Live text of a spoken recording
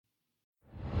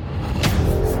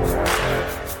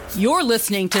You're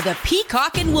listening to the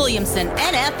Peacock and Williamson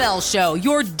NFL Show,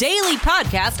 your daily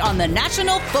podcast on the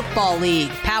National Football League,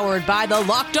 powered by the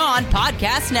Locked On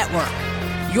Podcast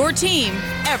Network. Your team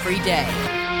every day.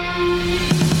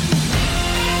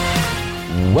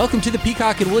 Welcome to the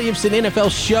Peacock and Williamson NFL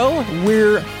Show.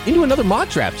 We're into another mock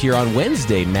draft here on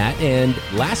Wednesday, Matt. And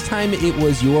last time it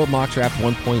was your mock draft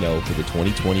 1.0 for the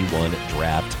 2021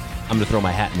 draft. I'm going to throw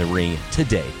my hat in the ring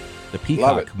today. The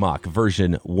Peacock mock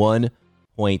version 1.0.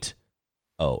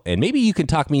 And maybe you can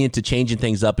talk me into changing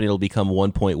things up and it'll become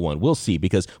 1.1. We'll see,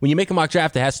 because when you make a mock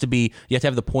draft, you have to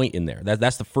have the point in there.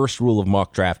 That's the first rule of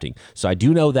mock drafting. So I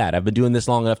do know that. I've been doing this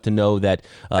long enough to know that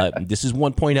this is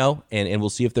 1.0, and we'll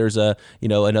see if there's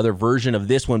another version of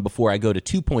this one before I go to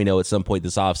 2.0 at some point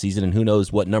this offseason, and who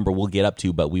knows what number we'll get up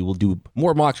to, but we will do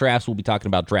more mock drafts. We'll be talking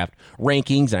about draft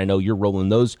rankings, and I know you're rolling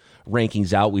those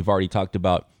rankings out. We've already talked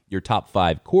about your top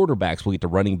 5 quarterbacks. We'll get to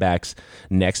running backs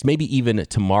next, maybe even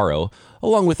tomorrow,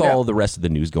 along with all the rest of the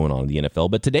news going on in the NFL.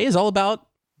 But today is all about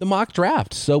the mock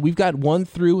draft. So we've got 1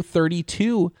 through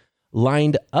 32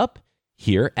 lined up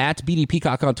here. At BD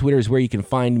Peacock on Twitter is where you can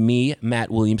find me.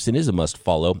 Matt Williamson is a must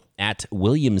follow, at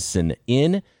Williamson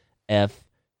NFL.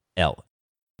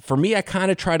 For me, I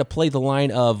kind of try to play the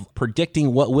line of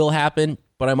predicting what will happen,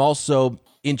 but I'm also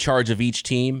in charge of each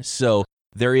team. So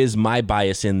there is my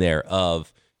bias in there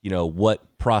of,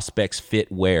 what prospects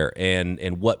fit where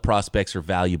and what prospects are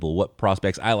valuable, what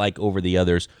prospects I like over the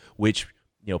others, which,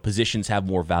 positions have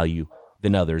more value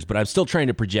than others. But I'm still trying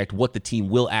to project what the team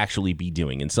will actually be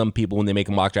doing. And some people, when they make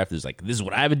a mock draft, is like, this is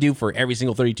what I would do for every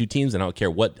single 32 teams, and I don't care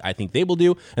what I think they will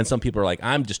do. And some people are like,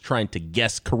 I'm just trying to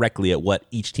guess correctly at what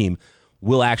each team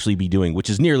will actually be doing, which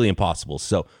is nearly impossible.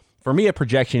 So for me, a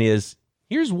projection is,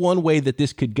 here's one way that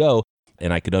this could go,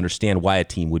 and I could understand why a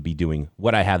team would be doing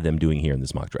what I have them doing here in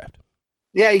this mock draft.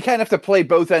 Yeah, you kind of have to play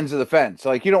both ends of the fence.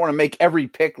 Like, you don't want to make every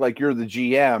pick like you're the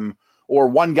GM, or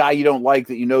one guy you don't like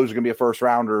that is going to be a first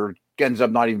rounder ends up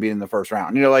not even being in the first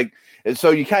round. So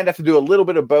you kind of have to do a little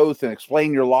bit of both and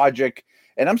explain your logic.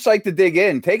 And I'm psyched to dig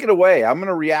in. Take it away. I'm going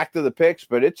to react to the picks,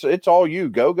 but it's all you.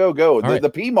 Go. The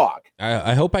P-Mock.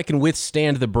 I hope I can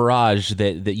withstand the barrage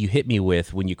that you hit me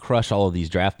with when you crush all of these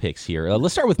draft picks here.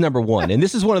 Let's start with number 1. And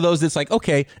this is one of those that's like,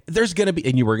 okay, there's going to be,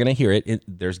 and you were going to hear it,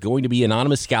 there's going to be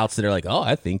anonymous scouts that are like, oh,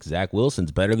 I think Zach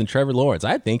Wilson's better than Trevor Lawrence.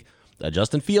 I think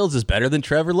Justin Fields is better than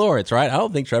Trevor Lawrence, right? I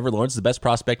don't think Trevor Lawrence is the best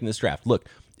prospect in this draft. Look,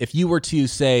 if you were to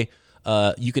say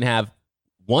you can have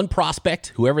one prospect,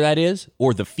 whoever that is,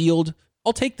 or the field,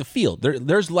 I'll take the field.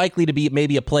 There's likely to be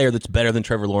maybe a player that's better than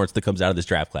Trevor Lawrence that comes out of this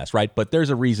draft class, right? But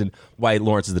there's a reason why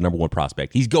Lawrence is the number 1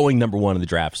 prospect. He's going number 1 in the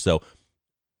draft, so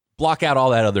block out all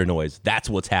that other noise. That's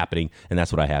what's happening, and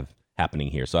that's what I have happening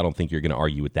here. So I don't think you're going to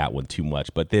argue with that one too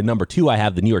much. But then number 2, I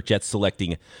have the New York Jets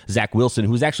selecting Zach Wilson,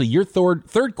 who's actually your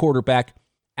third quarterback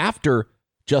after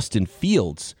Justin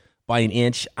Fields by an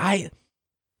inch. I'm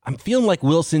feeling like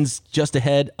Wilson's just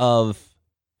ahead of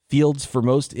Fields for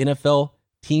most NFL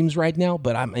teams right now,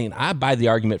 but I buy the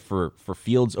argument for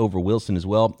Fields over Wilson as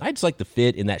well. I just like the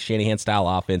fit in that Shanahan style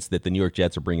offense that the New York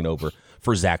Jets are bringing over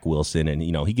for Zach Wilson, and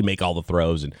he can make all the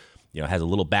throws, and has a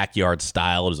little backyard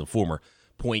style as a former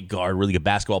point guard, really good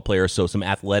basketball player, so some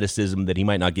athleticism that he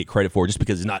might not get credit for just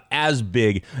because he's not as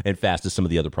big and fast as some of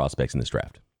the other prospects in this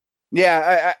draft.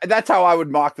 Yeah, that's how I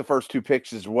would mock the first 2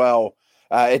 picks as well.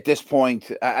 At this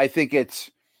point, I think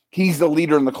he's the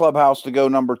leader in the clubhouse to go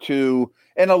number 2.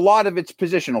 And a lot of it's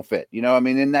positional fit.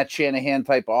 In that Shanahan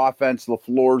type of offense,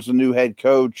 LaFleur's the new head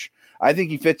coach. I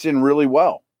think he fits in really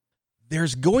well.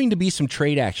 There's going to be some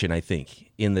trade action, I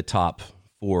think, in the top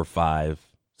 4, 5,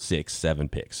 6, 7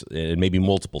 picks, and maybe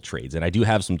multiple trades. And I do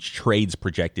have some trades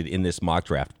projected in this mock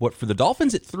draft. But for the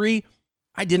Dolphins at 3,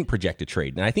 I didn't project a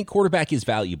trade. And I think quarterback is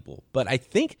valuable. But I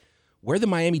think where the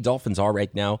Miami Dolphins are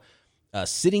right now,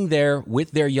 sitting there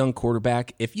with their young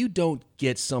quarterback, if you don't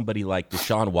get somebody like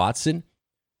Deshaun Watson,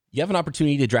 you have an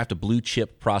opportunity to draft a blue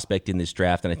chip prospect in this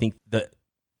draft. And I think the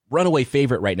runaway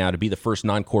favorite right now to be the first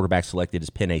non-quarterback selected is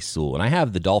Penei Sewell. And I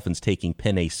have the Dolphins taking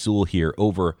Penei Sewell here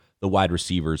over the wide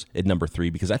receivers at number 3,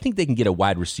 because I think they can get a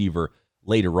wide receiver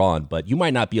later on, but you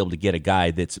might not be able to get a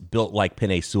guy that's built like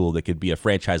Penei Sewell that could be a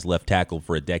franchise left tackle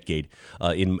for a decade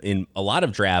in a lot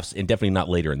of drafts, and definitely not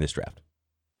later in this draft.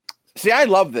 See, I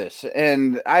love this,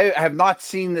 and I have not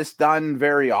seen this done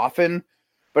very often,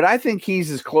 but I think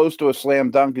he's as close to a slam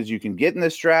dunk as you can get in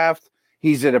this draft.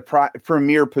 He's at a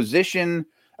premier position.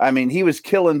 I mean, he was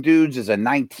killing dudes as a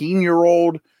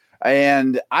 19-year-old,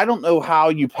 and I don't know how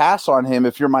you pass on him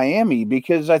if you're Miami,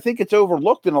 because I think it's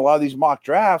overlooked in a lot of these mock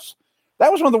drafts.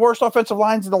 That was one of the worst offensive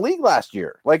lines in the league last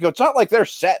year. Like, it's not like they're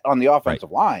set on the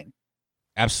offensive line.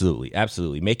 Absolutely.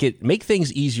 Make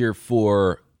things easier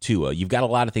for Tua. You've got a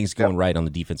lot of things going right on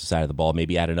the defensive side of the ball.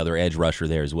 Maybe add another edge rusher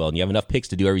there as well. And you have enough picks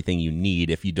to do everything you need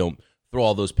if you don't throw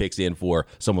all those picks in for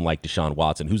someone like Deshaun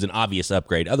Watson, who's an obvious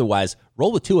upgrade. Otherwise,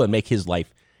 roll with Tua and make his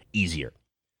life easier.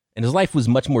 And his life was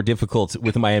much more difficult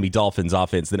with the Miami Dolphins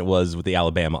offense than it was with the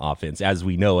Alabama offense, as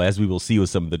we know, as we will see with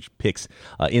some of the picks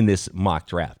in this mock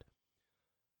draft.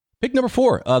 Pick number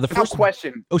 4. The first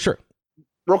question. Oh, sure.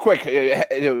 Real quick.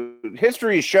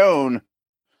 History has shown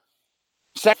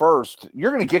first,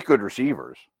 you're going to get good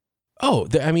receivers. Oh,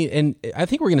 and I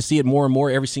think we're going to see it more and more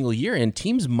every single year. And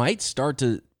teams might start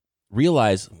to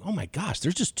realize, oh my gosh,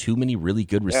 there's just too many really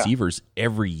good receivers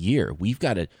every year. We've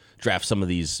got to draft some of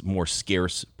these more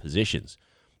scarce positions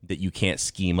that you can't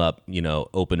scheme up,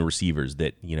 open receivers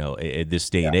that, at this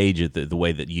day and age, the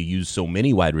way that you use so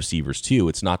many wide receivers too.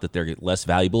 It's not that they're less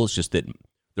valuable. It's just that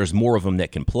there's more of them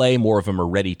that can play. More of them are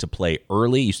ready to play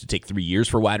early. It used to take 3 years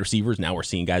for wide receivers. Now we're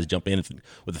seeing guys jump in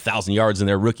with 1,000 yards in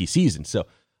their rookie season. So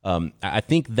I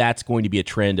think that's going to be a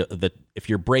trend that if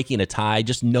you're breaking a tie,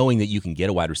 just knowing that you can get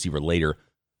a wide receiver later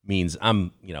means if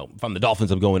I'm the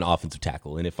Dolphins, I'm going offensive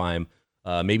tackle. And if I'm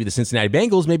maybe the Cincinnati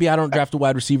Bengals, maybe I don't draft a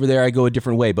wide receiver there. I go a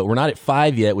different way. But we're not at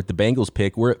 5 yet with the Bengals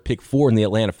pick. We're at pick 4 in the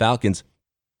Atlanta Falcons.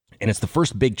 And it's the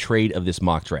first big trade of this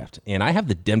mock draft. And I have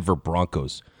the Denver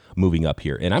Broncos moving up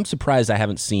here. And I'm surprised I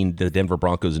haven't seen the Denver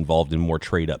Broncos involved in more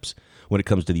trade-ups when it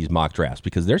comes to these mock drafts,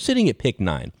 because they're sitting at pick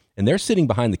 9. And they're sitting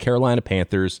behind the Carolina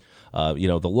Panthers,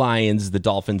 the Lions, the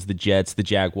Dolphins, the Jets, the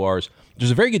Jaguars.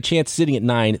 There's a very good chance sitting at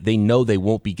 9, they know they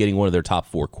won't be getting one of their top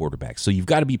 4 quarterbacks. So you've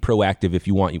got to be proactive if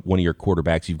you want one of your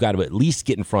quarterbacks. You've got to at least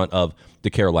get in front of the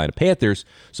Carolina Panthers.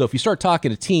 So if you start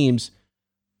talking to teams,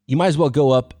 you might as well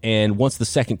go up, and once the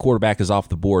second quarterback is off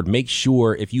the board, make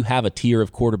sure if you have a tier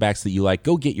of quarterbacks that you like,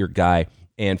 go get your guy.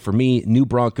 And for me, new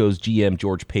Broncos GM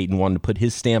George Paton wanted to put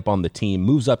his stamp on the team,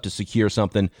 moves up to secure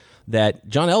something that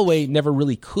John Elway never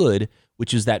really could,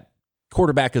 which is that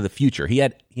quarterback of the future. He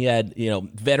had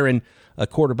veteran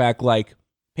quarterback like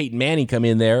Peyton Manning come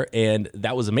in there, and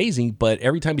that was amazing. But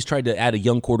every time he's tried to add a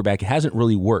young quarterback, it hasn't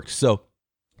really worked. So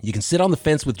you can sit on the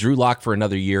fence with Drew Lock for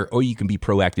another year, or you can be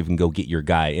proactive and go get your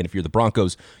guy. And if you're the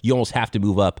Broncos, you almost have to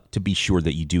move up to be sure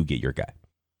that you do get your guy.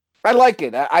 I like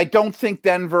it. I don't think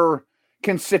Denver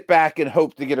can sit back and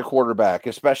hope to get a quarterback,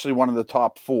 especially one of the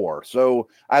top 4. So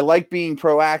I like being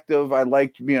proactive. I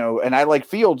like, and I like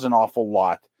Fields an awful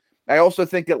lot. I also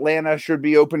think Atlanta should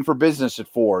be open for business at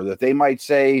 4, that they might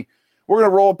say, we're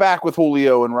going to roll it back with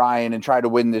Julio and Ryan and try to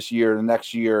win this year and the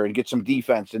next year and get some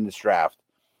defense in this draft.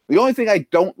 The only thing I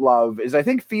don't love is I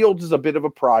think Fields is a bit of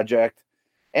a project,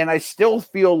 and I still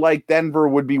feel like Denver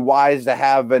would be wise to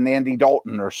have an Andy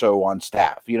Dalton or so on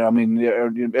staff.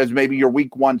 As maybe your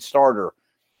week 1 starter,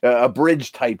 a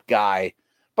bridge type guy.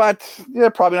 But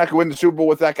probably not going to win the Super Bowl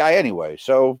with that guy anyway.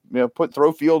 So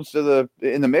throw Fields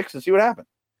in the mix and see what happens.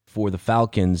 For the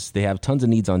Falcons, they have tons of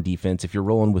needs on defense. If you're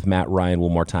rolling with Matt Ryan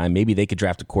one more time, maybe they could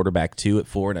draft a quarterback too at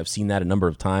 4, and I've seen that a number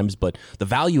of times. But the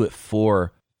value at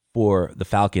 4 for the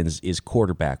Falcons is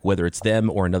quarterback, whether it's them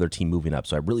or another team moving up.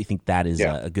 So I really think that is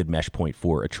a good mesh point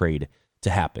for a trade to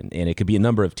happen. And it could be a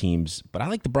number of teams, but I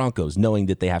like the Broncos knowing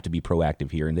that they have to be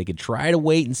proactive here, and they could try to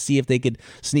wait and see if they could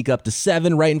sneak up to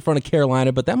 7 right in front of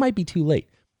Carolina, but that might be too late.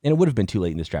 And it would have been too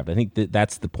late in this draft. I think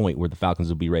that's the point where the Falcons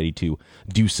will be ready to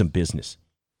do some business.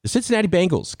 The Cincinnati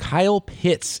Bengals, Kyle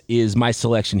Pitts is my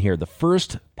selection here, the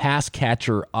first pass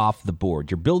catcher off the board.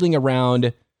 You're building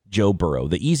around Joe Burrow.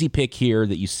 The easy pick here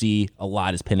that you see a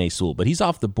lot is Penei Sewell, but he's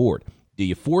off the board. Do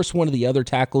you force one of the other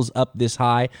tackles up this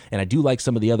high? And I do like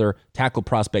some of the other tackle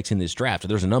prospects in this draft.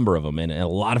 There's a number of them, and a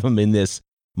lot of them in this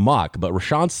mock. But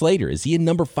Rashawn Slater, is he a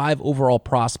number 5 overall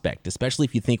prospect? Especially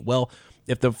if you think, well,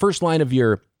 if the first line of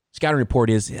your scouting report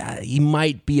is he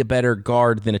might be a better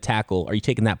guard than a tackle, are you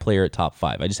taking that player at top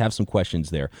 5? I just have some questions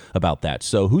there about that.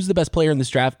 So who's the best player in this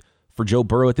draft for Joe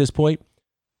Burrow at this point?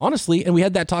 Honestly, and we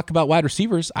had that talk about wide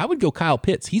receivers, I would go Kyle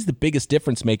Pitts. He's the biggest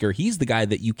difference maker. He's the guy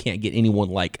that you can't get anyone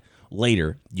like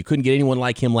later. You couldn't get anyone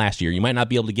like him last year. You might not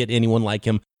be able to get anyone like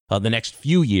him the next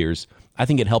few years. I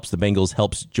think it helps the Bengals,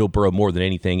 helps Joe Burrow more than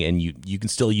anything, and you can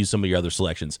still use some of your other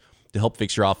selections to help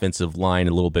fix your offensive line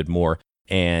a little bit more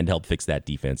and help fix that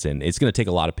defense. And it's going to take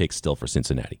a lot of picks still for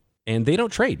Cincinnati. And they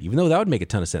don't trade, even though that would make a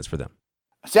ton of sense for them.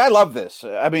 See, I love this.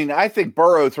 I mean, I think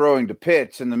Burrow throwing to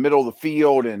Pitts in the middle of the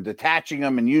field and detaching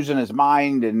him and using his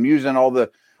mind and using all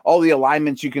the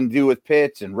alignments you can do with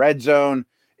Pitts and red zone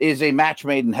is a match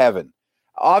made in heaven.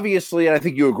 Obviously, and I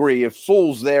think you agree, if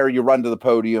Sewell's there, you run to the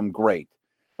podium, great.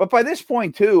 But by this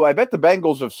point, too, I bet the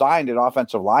Bengals have signed an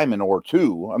offensive lineman or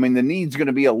 2. I mean, the need's going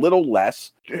to be a little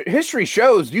less. History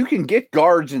shows you can get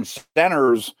guards and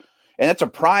centers, and that's a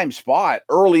prime spot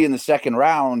early in the second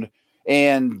round.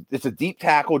 and it's a deep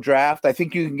tackle draft. I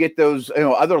think you can get those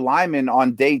other linemen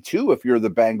on day 2 if you're the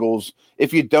Bengals.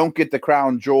 If you don't get the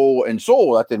crown jewel and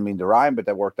soul, that didn't mean to rhyme, but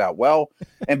that worked out well.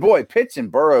 And boy, Pitts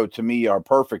and Burrow to me are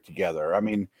perfect together. I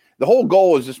mean, the whole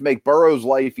goal is just make Burrow's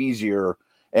life easier,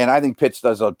 and I think Pitts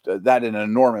does that in an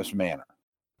enormous manner.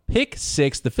 Pick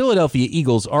 6, the Philadelphia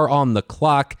Eagles are on the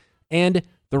clock, and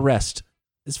the rest,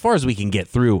 as far as we can get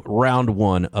through round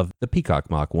 1 of the Peacock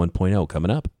Mock 1.0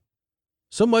 coming up.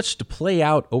 So much to play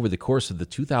out over the course of the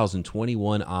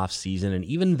 2021 offseason, and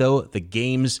even though the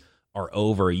games are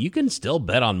over, you can still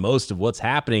bet on most of what's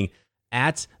happening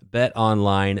at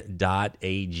betonline.ag.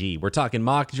 We're talking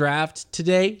mock draft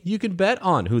today. You can bet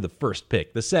on who the first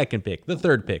pick, the second pick, the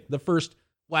third pick, the first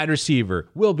wide receiver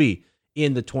will be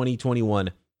in the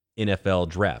 2021 NFL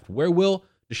draft. Where will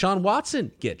Deshaun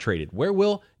Watson get traded? Where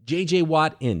will J.J.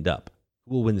 Watt end up?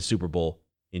 Who will win the Super Bowl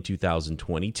in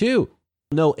 2022?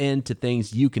 No end to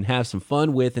things you can have some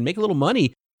fun with and make a little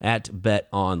money at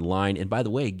BetOnline. And by the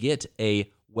way, get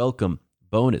a welcome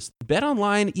bonus.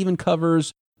 BetOnline even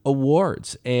covers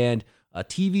awards and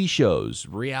TV shows,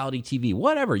 reality TV,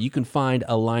 whatever. You can find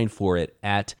a line for it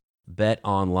at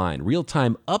BetOnline.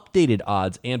 Real-time updated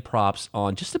odds and props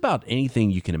on just about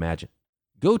anything you can imagine.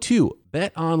 Go to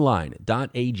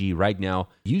betonline.ag right now.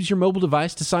 Use your mobile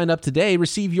device to sign up today.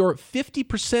 Receive your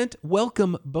 50%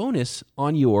 welcome bonus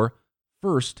on your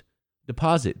first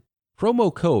deposit.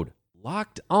 Promo code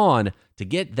locked on to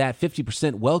get that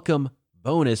 50% welcome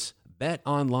bonus. Bet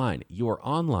Online, your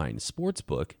online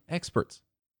sportsbook experts.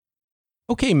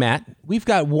 Okay, Matt, we've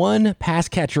got one pass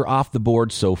catcher off the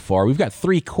board so far. We've got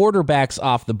 3 quarterbacks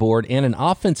off the board and an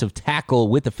offensive tackle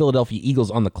with the Philadelphia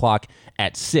Eagles on the clock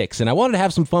at 6. And I wanted to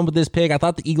have some fun with this pick. I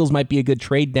thought the Eagles might be a good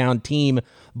trade down team,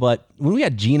 but when we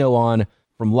had Gino on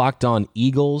from Locked On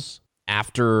Eagles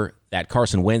after that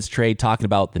Carson Wentz trade, talking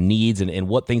about the needs and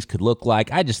what things could look like,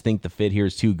 I just think the fit here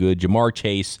is too good. Ja'Marr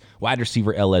Chase, wide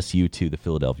receiver LSU to the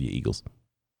Philadelphia Eagles.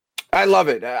 I love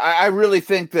it. I really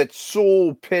think that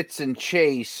Sewell, Pitts, and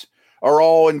Chase are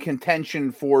all in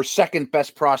contention for second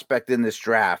best prospect in this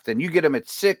draft. And you get them at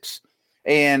 6,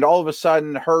 and all of a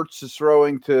sudden Hurts is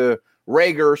throwing to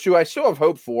Rager, who I still have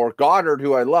hope for, Goddard,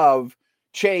 who I love,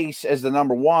 Chase as the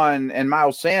number 1, and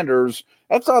Miles Sanders.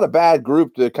 That's not a bad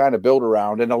group to kind of build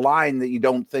around, and a line that you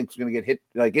don't think is going to get hit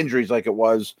like injuries like it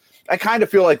was. I kind of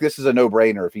feel like this is a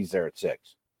no-brainer if he's there at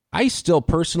 6. I still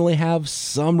personally have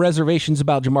some reservations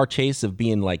about Ja'Marr Chase of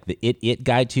being like the it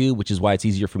guy too, which is why it's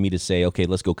easier for me to say, okay,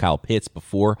 let's go Kyle Pitts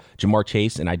before Ja'Marr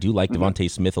Chase, and I do like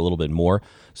Devontae Smith a little bit more.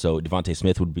 So Devontae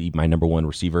Smith would be my number 1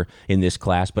 receiver in this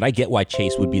class, but I get why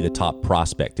Chase would be the top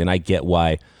prospect, and I get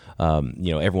why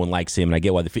everyone likes him, and I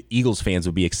get why the Eagles fans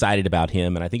would be excited about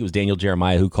him. And I think it was Daniel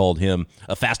Jeremiah who called him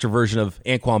a faster version of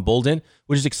Anquan Boldin,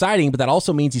 which is exciting, but that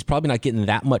also means he's probably not getting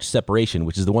that much separation,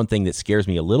 which is the one thing that scares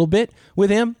me a little bit with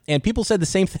him. And people said the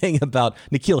same thing about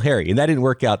N'Keal Harry, and that didn't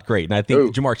work out great. And I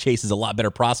think Ja'Marr Chase is a lot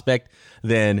better prospect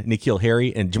than N'Keal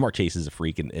Harry, and Ja'Marr Chase is a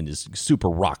freak and is super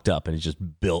rocked up and is just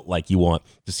built like you want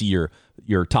to see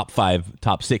your top 5,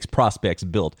 top 6 prospects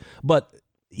built. But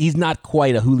he's not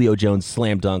quite a Julio Jones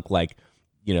slam dunk like,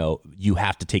 you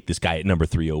have to take this guy at number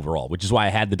 3 overall, which is why I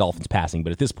had the Dolphins passing.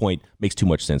 But at this point, makes too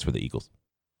much sense for the Eagles.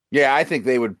 Yeah, I think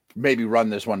they would maybe run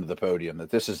this one to the podium,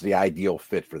 that this is the ideal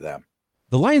fit for them.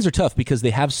 The Lions are tough because they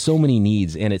have so many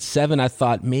needs. And at 7, I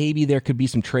thought maybe there could be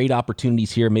some trade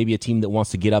opportunities here, maybe a team that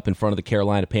wants to get up in front of the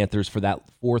Carolina Panthers for that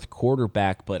 4th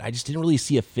quarterback. But I just didn't really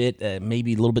see a fit,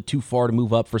 maybe a little bit too far to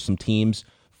move up for some teams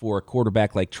for a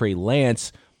quarterback like Trey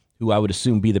Lance, who I would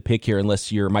assume be the pick here,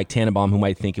 unless you're Mike Tannenbaum, who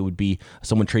might think it would be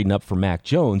someone trading up for Mac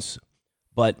Jones.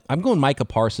 But I'm going Micah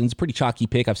Parsons, pretty chalky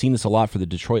pick. I've seen this a lot for the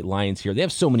Detroit Lions here. They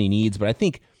have so many needs, but I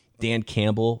think Dan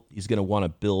Campbell is going to want to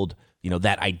build,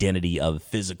 that identity of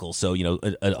physical. So,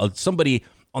 somebody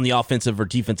on the offensive or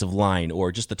defensive line,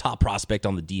 or just the top prospect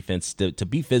on the defense to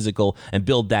be physical and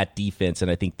build that defense. And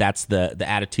I think that's the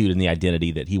attitude and the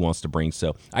identity that he wants to bring.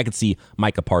 So I could see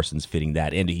Micah Parsons fitting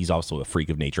that. And he's also a freak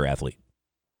of nature athlete.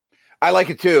 I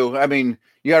like it too. I mean,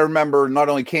 you got to remember not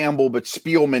only Campbell, but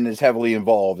Spielman is heavily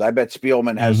involved. I bet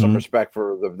Spielman has some respect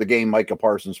for the game Micah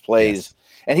Parsons plays. Yes.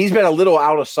 And he's been a little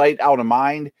out of sight, out of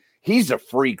mind. He's a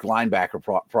freak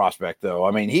linebacker prospect, though. I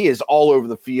mean, he is all over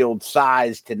the field,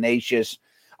 size, tenacious.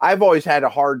 I've always had a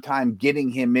hard time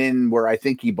getting him in where I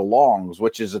think he belongs,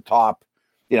 which is a top,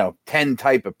 10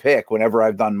 type of pick whenever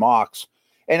I've done mocks.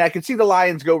 And I can see the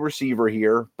Lions go receiver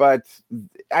here, but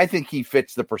I think he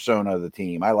fits the persona of the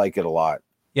team. I like it a lot.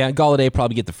 Yeah, Galladay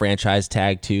probably get the franchise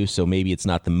tag too, so maybe it's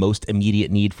not the most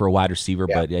immediate need for a wide receiver,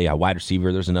 but yeah, wide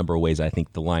receiver, there's a number of ways I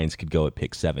think the Lions could go at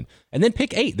pick 7. And then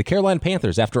pick 8, the Carolina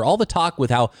Panthers. After all the talk with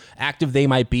how active they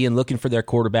might be and looking for their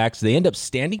quarterbacks, they end up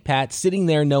standing pat, sitting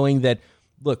there knowing that,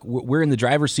 look, we're in the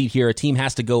driver's seat here. A team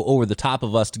has to go over the top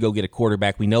of us to go get a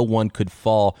quarterback. We know one could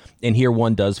fall, and here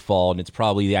one does fall, and it's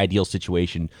probably the ideal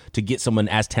situation to get someone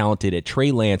as talented at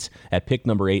Trey Lance at pick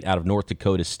number 8 out of North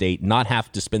Dakota State, not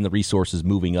have to spend the resources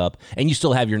moving up, and you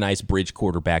still have your nice bridge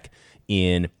quarterback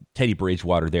in Teddy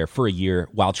Bridgewater there for a year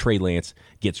while Trey Lance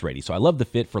gets ready. So I love the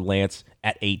fit for Lance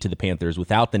at 8 to the Panthers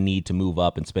without the need to move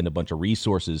up and spend a bunch of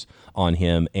resources on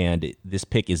him. And this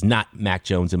pick is not Mac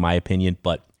Jones, in my opinion,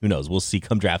 but who knows? We'll see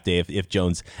come draft day if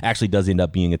Jones actually does end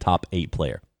up being a top 8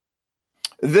 player.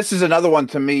 This is another one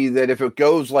to me that if it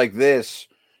goes like this,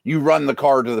 you run the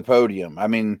car to the podium. I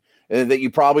mean, that you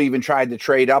probably even tried to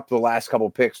trade up the last couple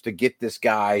picks to get this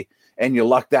guy, and you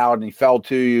lucked out and he fell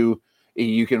to you.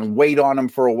 You can wait on him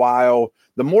for a while.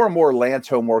 The more and more Lance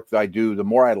homework that I do, the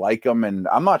more I like him, and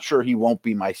I'm not sure he won't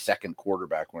be my second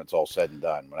quarterback when it's all said and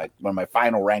done, when my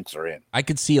final ranks are in. I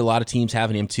could see a lot of teams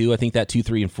having him too. I think that 2,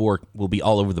 3, and 4 will be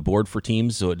all over the board for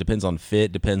teams, so it depends on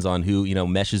fit, depends on who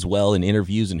meshes well in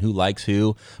interviews and who likes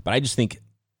who. But I just think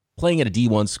playing at a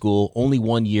D1 school, only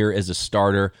 1 year as a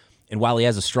starter, and while he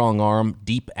has a strong arm,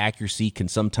 deep accuracy can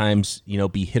sometimes,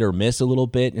 be hit or miss a little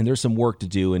bit, and there's some work to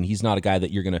do, and he's not a guy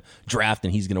that you're going to draft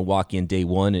and he's going to walk in day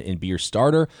one and be your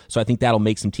starter. So I think that'll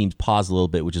make some teams pause a little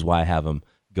bit, which is why I have him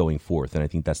going 4th, and I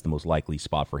think that's the most likely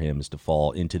spot for him is to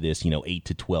fall into this, 8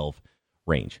 to 12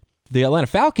 range. The Atlanta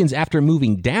Falcons, after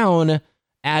moving down,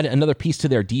 add another piece to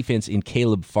their defense in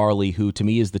Caleb Farley, who to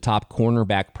me is the top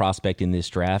cornerback prospect in this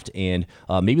draft, and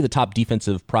maybe the top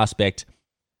defensive prospect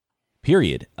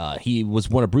period. He was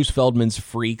one of Bruce Feldman's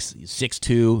freaks. He's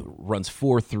 6'2", runs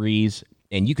 4 threes,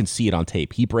 and you can see it on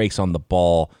tape. He breaks on the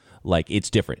ball like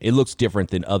it's different. It looks different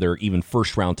than other even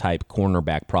first-round type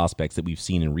cornerback prospects that we've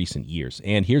seen in recent years.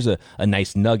 And here's a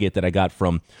nice nugget that I got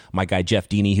from my guy Jeff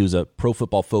Deeney, who's a Pro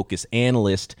Football Focus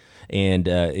analyst and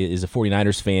is a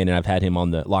 49ers fan, and I've had him on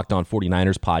the Locked On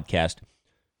 49ers podcast.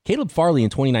 Caleb Farley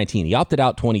in 2019, he opted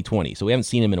out 2020, so we haven't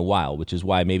seen him in a while, which is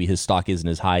why maybe his stock isn't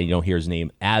as high. You don't hear his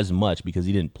name as much because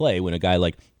he didn't play when a guy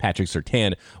like Patrick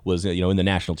Surtain was, in the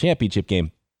national championship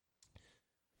game.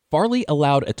 Farley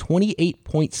allowed a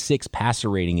 28.6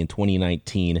 passer rating in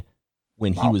 2019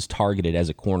 when he was targeted as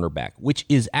a cornerback, which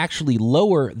is actually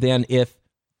lower than if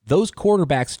those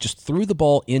quarterbacks just threw the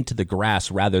ball into the grass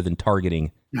rather than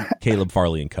targeting Caleb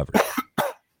Farley in coverage.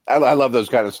 I love those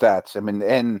kind of stats. I mean,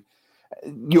 and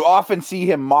you often see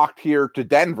him mocked here to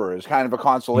Denver as kind of a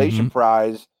consolation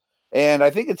prize. And I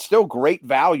think it's still great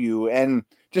value. And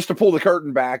just to pull the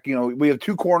curtain back, we have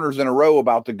 2 corners in a row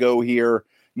about to go here.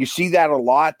 You see that a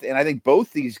lot. And I think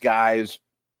both these guys,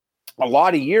 a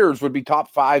lot of years, would be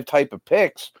top 5 type of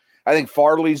picks. I think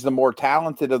Farley's the more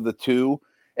talented of the 2.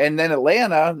 And then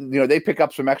Atlanta, they pick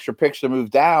up some extra picks to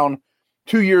move down.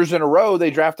 2 years in a row,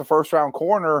 they draft a first-round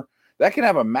corner. That can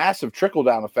have a massive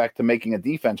trickle-down effect to making a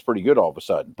defense pretty good all of a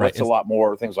sudden. That's a lot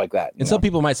more things like that. And some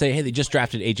people might say, hey, they just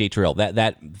drafted A.J. Terrell.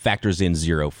 That factors in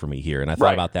 0 for me here. And I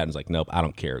thought about that and was like, nope, I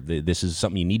don't care. This is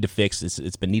something you need to fix.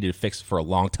 It's been needed to fix for a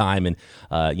long time. And,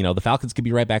 the Falcons could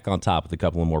be right back on top with a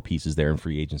couple of more pieces there in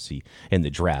free agency and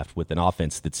the draft with an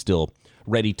offense that's still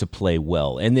ready to play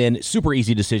well. And then super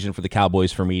easy decision for the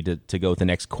Cowboys for me to go with the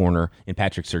next corner in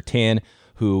Patrick Surtain,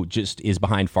 who just is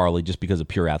behind Farley just because of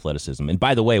pure athleticism. And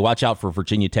by the way, watch out for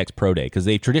Virginia Tech's Pro Day because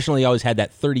they've traditionally always had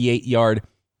that 38-yard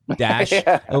dash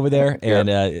over there,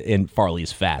 and Farley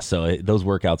is fast. So those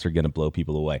workouts are going to blow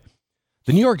people away.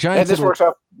 The New York Giants. And this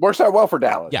works out well for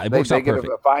Dallas. Yeah, it works out perfect.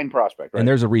 Get a fine prospect. Right? And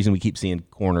there's a reason we keep seeing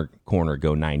corner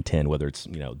go 9-10, whether it's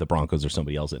the Broncos or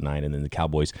somebody else at 9, and then the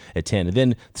Cowboys at 10. And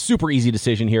then super easy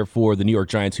decision here for the New York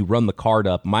Giants, who run the card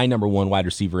up. My number 1 wide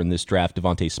receiver in this draft,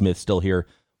 Devontae Smith, still here.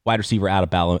 Wide receiver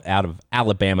out of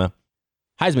Alabama.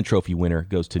 Heisman Trophy winner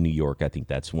goes to New York. I think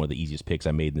that's one of the easiest picks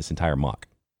I made in this entire mock.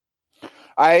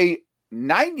 I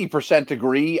 90%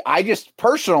 agree. I just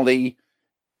personally,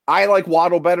 I like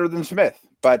Waddle better than Smith,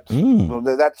 but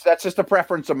that's just a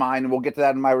preference of mine, and we'll get to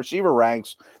that in my receiver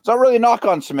ranks. It's not really a knock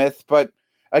on Smith, but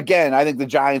again, I think the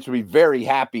Giants would be very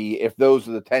happy if those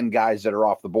are the 10 guys that are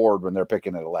off the board when they're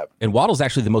picking at 11. And Waddle's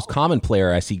actually the most common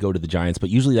player I see go to the Giants, but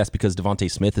usually that's because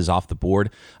Devontae Smith is off the board.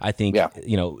 I think,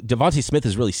 Devontae Smith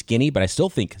is really skinny, but I still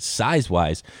think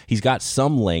size-wise, he's got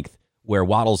some length where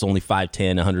Waddle's only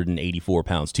 5'10", 184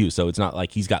 pounds too. So it's not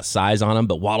like he's got size on him,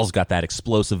 but Waddle's got that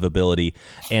explosive ability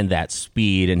and that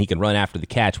speed, and he can run after the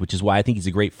catch, which is why I think he's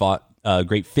a great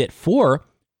fit for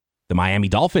the Miami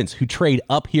Dolphins, who trade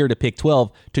up here to pick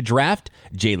 12 to draft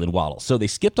Jalen Waddle. So they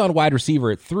skipped on wide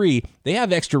receiver at 3. They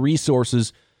have extra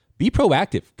resources. Be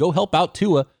proactive. Go help out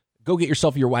Tua. Go get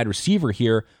yourself your wide receiver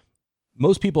here.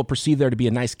 Most people perceive there to be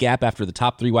a nice gap after the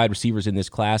top 3 wide receivers in this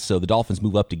class, so the Dolphins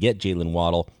move up to get Jalen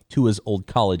Waddle, Tua's old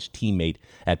college teammate,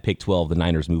 at pick 12. The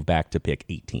Niners move back to pick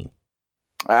 18.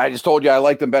 I just told you I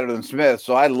like them better than Smith,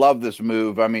 so I love this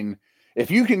move. I mean,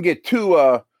 if you can get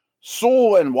Tua,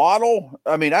 Sewell, and Waddle,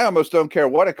 I mean, I almost don't care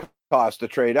what it costs to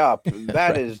trade up.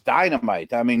 That is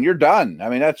dynamite. I mean, you're done. I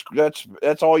mean,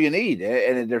 that's all you need,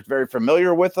 and they're very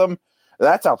familiar with them.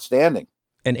 That's outstanding.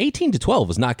 And 18 to 12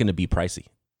 is not going to be pricey.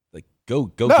 Like,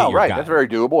 go. No, get your right. guy. That's very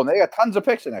doable, and they got tons of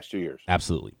picks the next 2 years.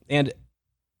 Absolutely. And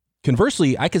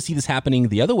conversely, I could see this happening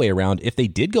the other way around. If they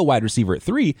did go wide receiver at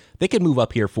 3, they could move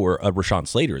up here for Rashawn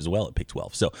Slater as well at pick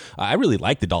 12. So I really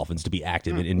like the Dolphins to be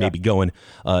active and maybe going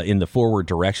in the forward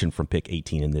direction from pick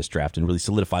 18 in this draft and really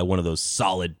solidify one of those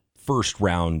solid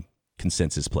first-round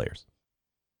consensus players.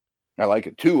 I like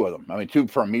it. 2 of them. I mean, 2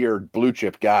 premier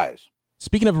blue-chip guys.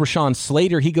 Speaking of Rashawn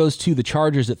Slater, he goes to the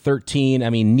Chargers at 13.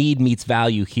 I mean, need meets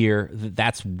value here.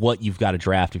 That's what you've got to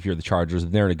draft if you're the Chargers,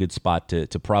 and they're in a good spot to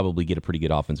probably get a pretty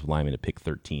good offensive lineman at pick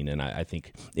 13. And I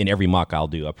think in every mock I'll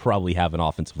do, I probably have an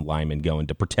offensive lineman going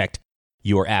to protect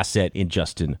your asset in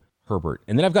Justin Herbert.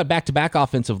 And then I've got back-to-back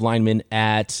offensive linemen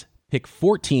at pick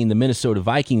 14, the Minnesota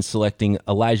Vikings selecting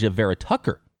Elijah Vera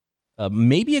Tucker.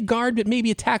 Maybe a guard, but maybe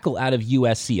a tackle out of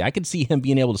USC. I could see him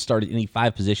being able to start at any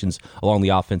 5 positions along the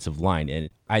offensive line. And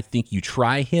I think you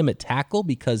try him at tackle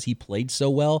because he played so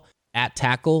well at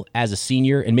tackle as a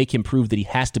senior and make him prove that he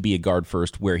has to be a guard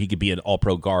first, where he could be an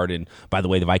all-pro guard. And by the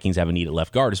way, the Vikings have a need at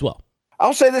left guard as well.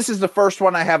 I'll say this is the first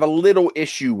one I have a little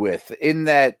issue with, in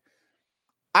that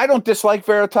I don't dislike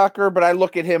Vera Tucker, but I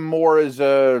look at him more as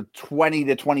a 20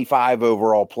 to 25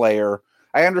 overall player.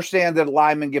 I understand that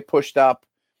linemen get pushed up.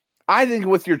 I think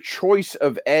with your choice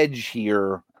of edge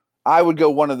here, I would go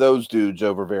one of those dudes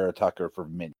over Vera Tucker for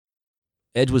me.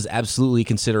 Edge was absolutely a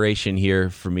consideration here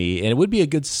for me, and it would be a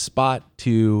good spot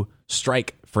to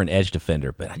strike for an edge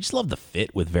defender, but I just love the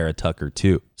fit with Vera Tucker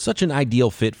too. Such an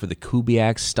ideal fit for the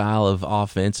Kubiak style of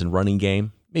offense and running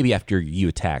game, maybe after you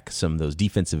attack some of those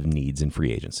defensive needs in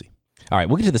free agency. All right,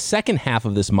 we'll get to the second half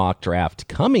of this mock draft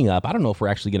coming up. I don't know if we're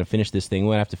actually going to finish this thing.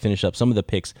 We're going to have to finish up some of the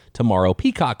picks tomorrow.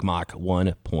 Peacock Mock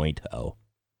 1.0.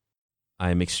 I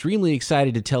am extremely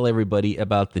excited to tell everybody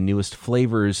about the newest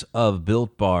flavors of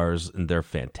Built Bars, and they're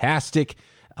fantastic.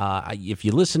 If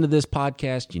you listen to this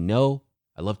podcast, you know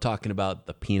I love talking about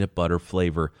the peanut butter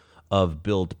flavor of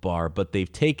Built Bar, but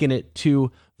they've taken it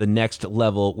to the next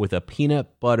level with a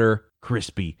peanut butter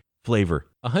crispy flavor.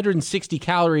 160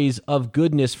 calories of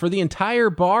goodness for the entire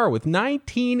bar with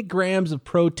 19 grams of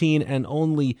protein and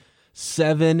only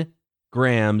 7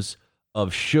 grams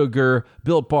of sugar.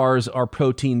 Built Bars are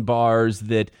protein bars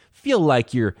that feel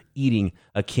like you're eating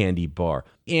a candy bar.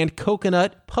 And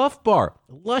Coconut Puff Bar,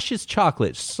 luscious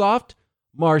chocolate, soft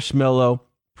marshmallow,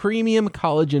 premium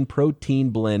collagen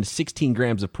protein blend, 16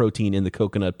 grams of protein in the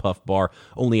Coconut Puff Bar,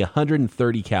 only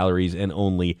 130 calories and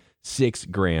only 6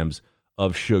 grams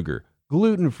of sugar.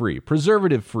 Gluten-free,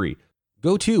 preservative-free.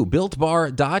 Go to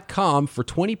BuiltBar.com for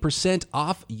 20%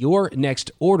 off your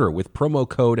next order with promo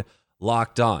code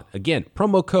LOCKEDON. Again,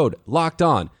 promo code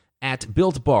LOCKEDON at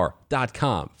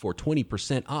BuiltBar.com for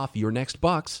 20% off your next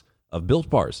box of Built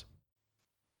Bars.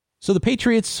 So the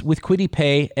Patriots with Kwity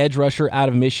Paye, edge rusher out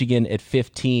of Michigan at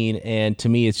 15, and to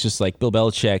me it's just like Bill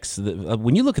Belichick's.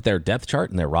 When you look at their depth chart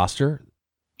and their roster,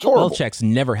 Belichick's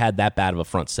never had that bad of a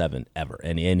front 7 ever,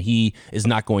 and he is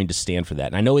not going to stand for that.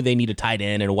 And I know they need a tight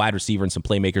end and a wide receiver and some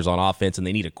playmakers on offense, and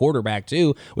they need a quarterback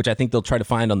too, which I think they'll try to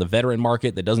find on the veteran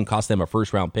market that doesn't cost them a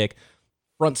first-round pick.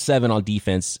 Front 7 on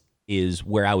defense is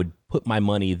where I would put my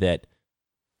money that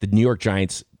the New York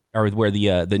Giants, or where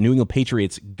the New England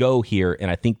Patriots go here,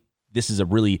 and I think this is a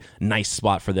really nice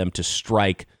spot for them to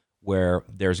strike, where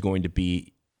there's going to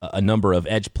be a number of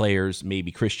edge players.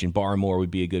 Maybe Christian Barmore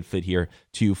would be a good fit here,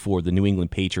 too, for the New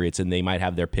England Patriots, and they might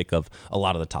have their pick of a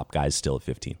lot of the top guys still at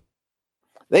 15.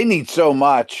 They need so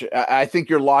much. I think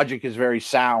your logic is very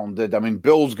sound. That, I mean,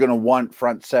 Bill's going to want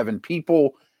front 7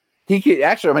 people. He could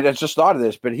actually, I mean, I just thought of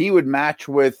this, but he would match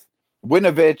with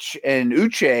Winovich and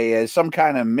Uche as some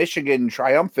kind of Michigan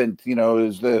triumphant,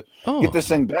 get this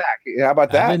thing back. How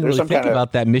about that? I didn't really think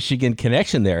about that Michigan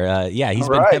connection there. He's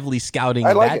been heavily scouting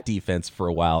that defense for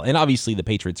a while. And obviously the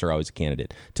Patriots are always a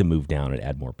candidate to move down and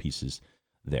add more pieces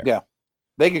there. Yeah.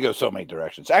 They could go so many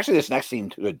directions. Actually, this next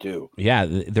team could too. Yeah,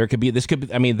 there's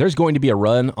going to be a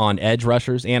run on edge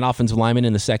rushers and offensive linemen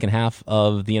in the second half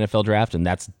of the NFL draft, and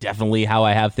that's definitely how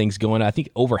I have things going. I think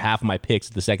over half of my picks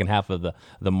the second half of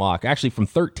the mock. Actually, from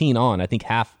 13 on, I think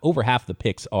over half the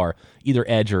picks are either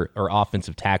edge or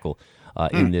offensive tackle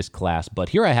in this class. But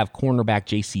here I have cornerback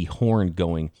J.C. Horn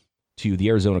going to the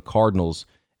Arizona Cardinals.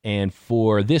 And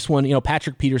for this one,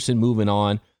 Patrick Peterson moving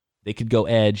on. They could go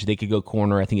edge. They could go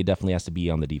corner. I think it definitely has to be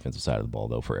on the defensive side of the ball,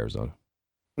 though, for Arizona.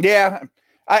 Yeah,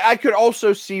 I could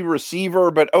also see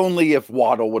receiver, but only if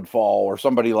Waddle would fall or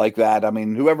somebody like that. I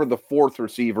mean, whoever the fourth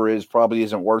receiver is probably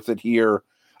isn't worth it here.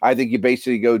 I think you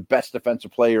basically go best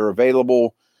defensive player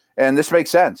available, and this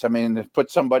makes sense. I mean, put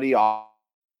somebody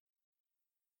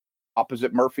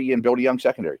opposite Murphy and build a young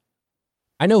secondary.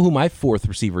 I know who my fourth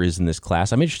receiver is in this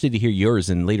class. I'm interested to hear yours,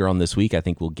 and later on this week, I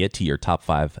think we'll get to your top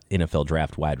 5 NFL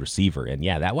draft wide receiver. And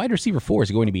yeah, that wide receiver 4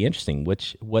 is going to be interesting,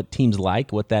 what teams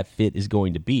like, what that fit is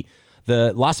going to be.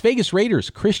 The Las Vegas Raiders,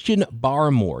 Christian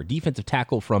Barmore, defensive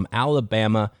tackle from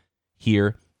Alabama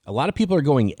here. A lot of people are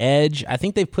going edge. I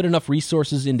think they've put enough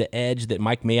resources into edge that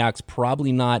Mike Mayock's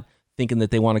probably not thinking that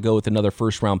they want to go with another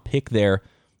first-round pick there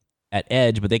at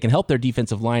edge, but they can help their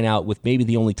defensive line out with maybe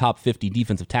the only top 50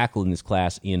 defensive tackle in this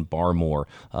class in Barmore.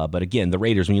 But again, the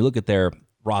Raiders, when you look at their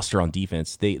roster on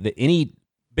defense,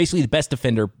 basically the best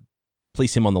defender,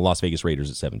 place him on the Las Vegas Raiders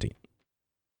at 17.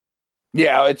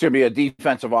 Yeah, it's going to be a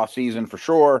defensive offseason for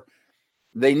sure.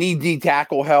 They need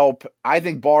D-tackle help. I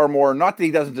think Barmore, not that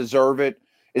he doesn't deserve it,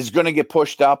 is going to get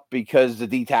pushed up because the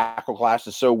D-tackle class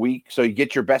is so weak. So you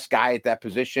get your best guy at that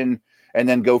position and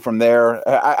then go from there.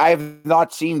 I have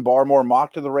not seen Barmore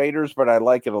mocked to the Raiders, but I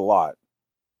like it a lot.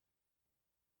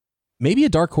 Maybe a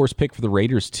dark horse pick for the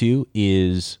Raiders, too,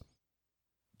 is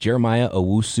Jeremiah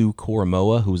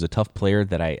Owusu-Koramoah, who was a tough player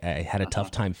that I had a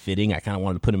tough time fitting. I kind of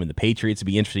wanted to put him in the Patriots. It'd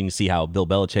be interesting to see how Bill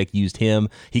Belichick used him.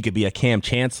 He could be a Cam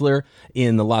Chancellor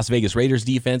in the Las Vegas Raiders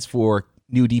defense for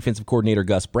new defensive coordinator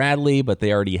Gus Bradley, but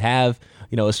they already have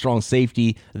a strong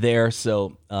safety there.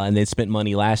 So and they spent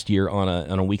money last year on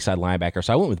a weak side linebacker.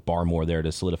 So I went with Barmore there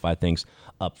to solidify things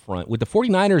up front. With the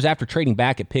 49ers after trading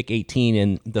back at pick 18,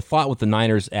 and the thought with the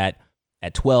Niners at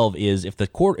 12 is if the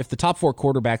top 4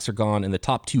 quarterbacks are gone and the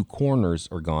top 2 corners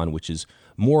are gone, which is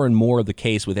more and more the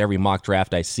case with every mock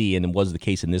draft I see, and it was the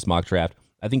case in this mock draft,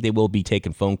 I think they will be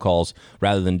taking phone calls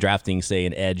rather than drafting, say,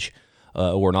 an edge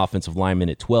or an offensive lineman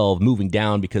at 12, moving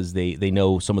down because they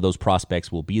know some of those prospects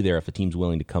will be there if a team's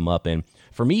willing to come up. And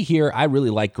for me here, I really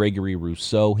like Gregory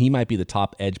Rousseau. He might be the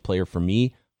top edge player for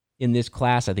me in this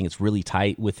class. I think it's really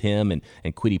tight with him and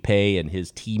Kwity Paye and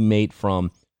his teammate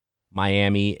from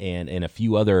Miami and a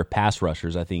few other pass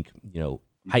rushers. I think,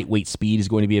 height, weight, speed is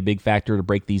going to be a big factor to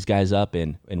break these guys up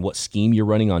and what scheme you're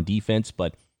running on defense.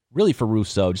 But really for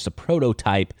Rousseau, just a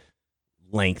prototype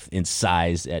length and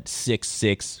size at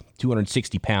 6'6",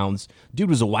 260 pounds. Dude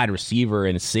was a wide receiver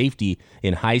and a safety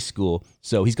in high school,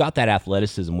 so he's got that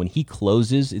athleticism. When he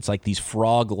closes, it's like these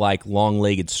frog-like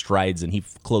long-legged strides, and he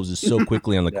closes so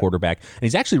quickly on the quarterback. And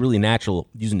he's actually really natural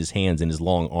using his hands and his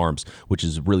long arms, which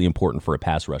is really important for a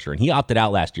pass rusher. And he opted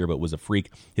out last year, but was a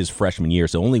freak his freshman year,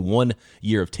 so only 1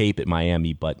 year of tape at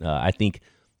Miami. But I think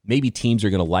maybe teams are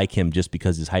going to like him just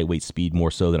because his height, weight, speed,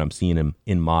 more so than I'm seeing him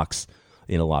in mocks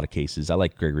in a lot of cases. I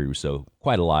like Gregory Rousseau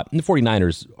quite a lot. And the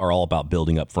 49ers are all about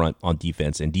building up front on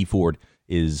defense, and Dee Ford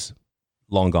is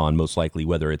long gone, most likely,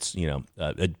 whether it's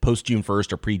post-June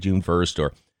 1st or pre-June 1st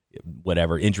or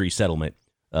whatever, injury settlement.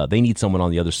 They need someone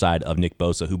on the other side of Nick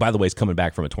Bosa, who, by the way, is coming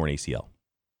back from a torn ACL.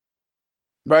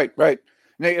 Right.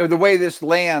 Now, the way this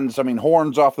lands, I mean,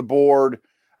 Horn's off the board.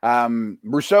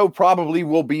 Rousseau probably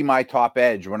will be my top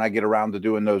edge when I get around to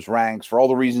doing those ranks for all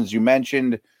the reasons you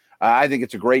mentioned. I think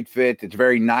it's a great fit. It's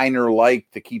very Niner-like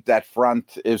to keep that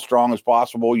front as strong as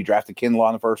possible. You drafted Kinlaw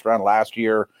in the first round last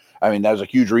year. I mean, that was a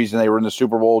huge reason they were in the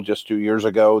Super Bowl just 2 years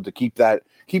ago, to keep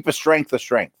a strength.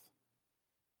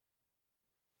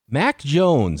 Mac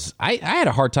Jones. I had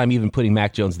a hard time even putting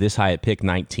Mac Jones this high at pick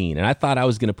 19, and I thought I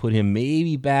was going to put him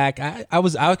maybe back. I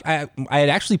had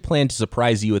actually planned to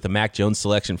surprise you with a Mac Jones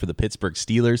selection for the Pittsburgh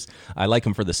Steelers. I like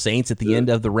him for the Saints at the end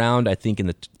of the round. I think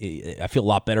I feel a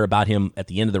lot better about him at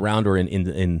the end of the round or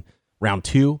in round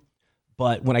 2.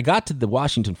 But when I got to the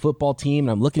Washington football team,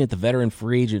 and I'm looking at the veteran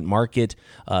free agent market,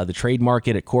 the trade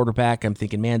market at quarterback, I'm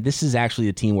thinking, man, this is actually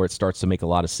a team where it starts to make a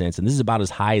lot of sense. And this is about as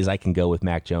high as I can go with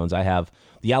Mac Jones. I have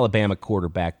the Alabama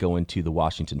quarterback going to the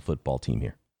Washington football team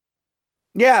here.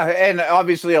 Yeah, and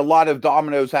obviously a lot of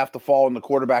dominoes have to fall in the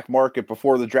quarterback market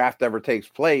before the draft ever takes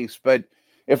place. But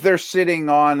if they're sitting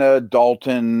on a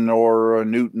Dalton or a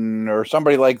Newton or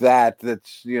somebody like that,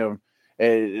 that's,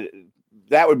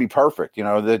 that would be perfect. You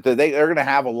know, they're going to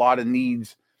have a lot of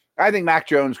needs. I think Mac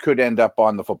Jones could end up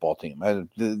on the football team.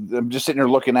 I'm just sitting here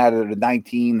looking at it at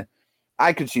 19.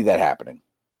 I could see that happening.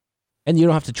 And you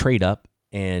don't have to trade up,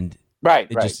 and it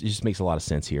just makes a lot of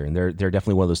sense here. And they're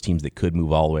definitely one of those teams that could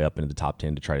move all the way up into the top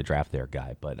 10 to try to draft their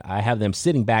guy. But I have them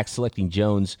sitting back, selecting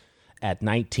Jones at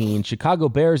 19. Chicago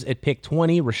Bears at pick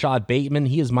 20, Rashad Bateman.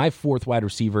 He is my fourth wide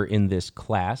receiver in this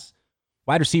class.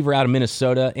 Wide receiver out of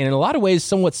Minnesota, and in a lot of ways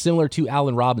somewhat similar to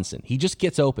Allen Robinson. He just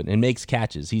gets open and makes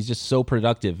catches. He's just so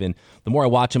productive, and the more I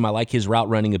watch him, I like his route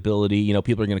running ability. You know,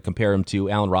 people are going to compare him to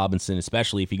Allen Robinson,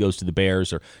 especially if he goes to the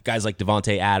Bears, or guys like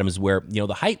Devontae Adams, where, you know,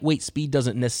 the height, weight, speed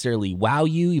doesn't necessarily wow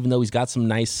you, even though he's got some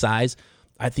nice size.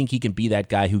 I think he can be that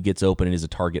guy who gets open and is a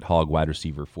target hog wide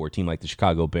receiver for a team like the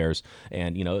Chicago Bears.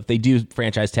 And, you know, if they do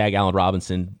franchise tag Allen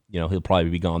Robinson, you know, he'll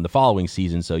probably be gone the following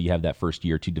season. So you have that first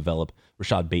year to develop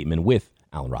Rashad Bateman with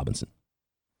Allen Robinson.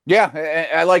 Yeah,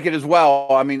 I like it as well.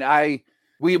 I mean,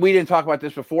 we didn't talk about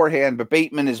this beforehand, but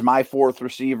Bateman is my fourth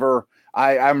receiver.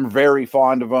 I'm very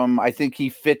fond of him. I think he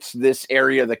fits this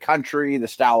area of the country, the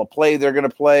style of play they're going to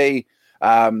play,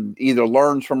 either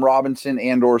learns from Robinson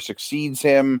and or succeeds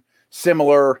him.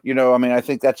 Similar, you know, I mean, I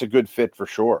think that's a good fit for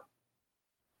sure.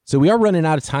 So we are running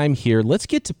out of time here. Let's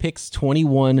get to picks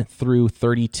 21 through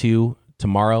 32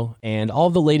 tomorrow, and all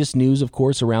the latest news, of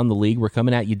course, around the league. We're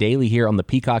coming at you daily here on the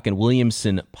Peacock and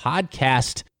Williamson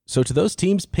podcast. So to those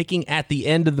teams picking at the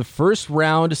end of the first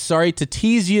round, sorry to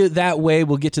tease you that way.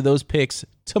 We'll get to those picks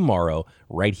tomorrow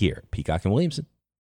right here, Peacock and Williamson.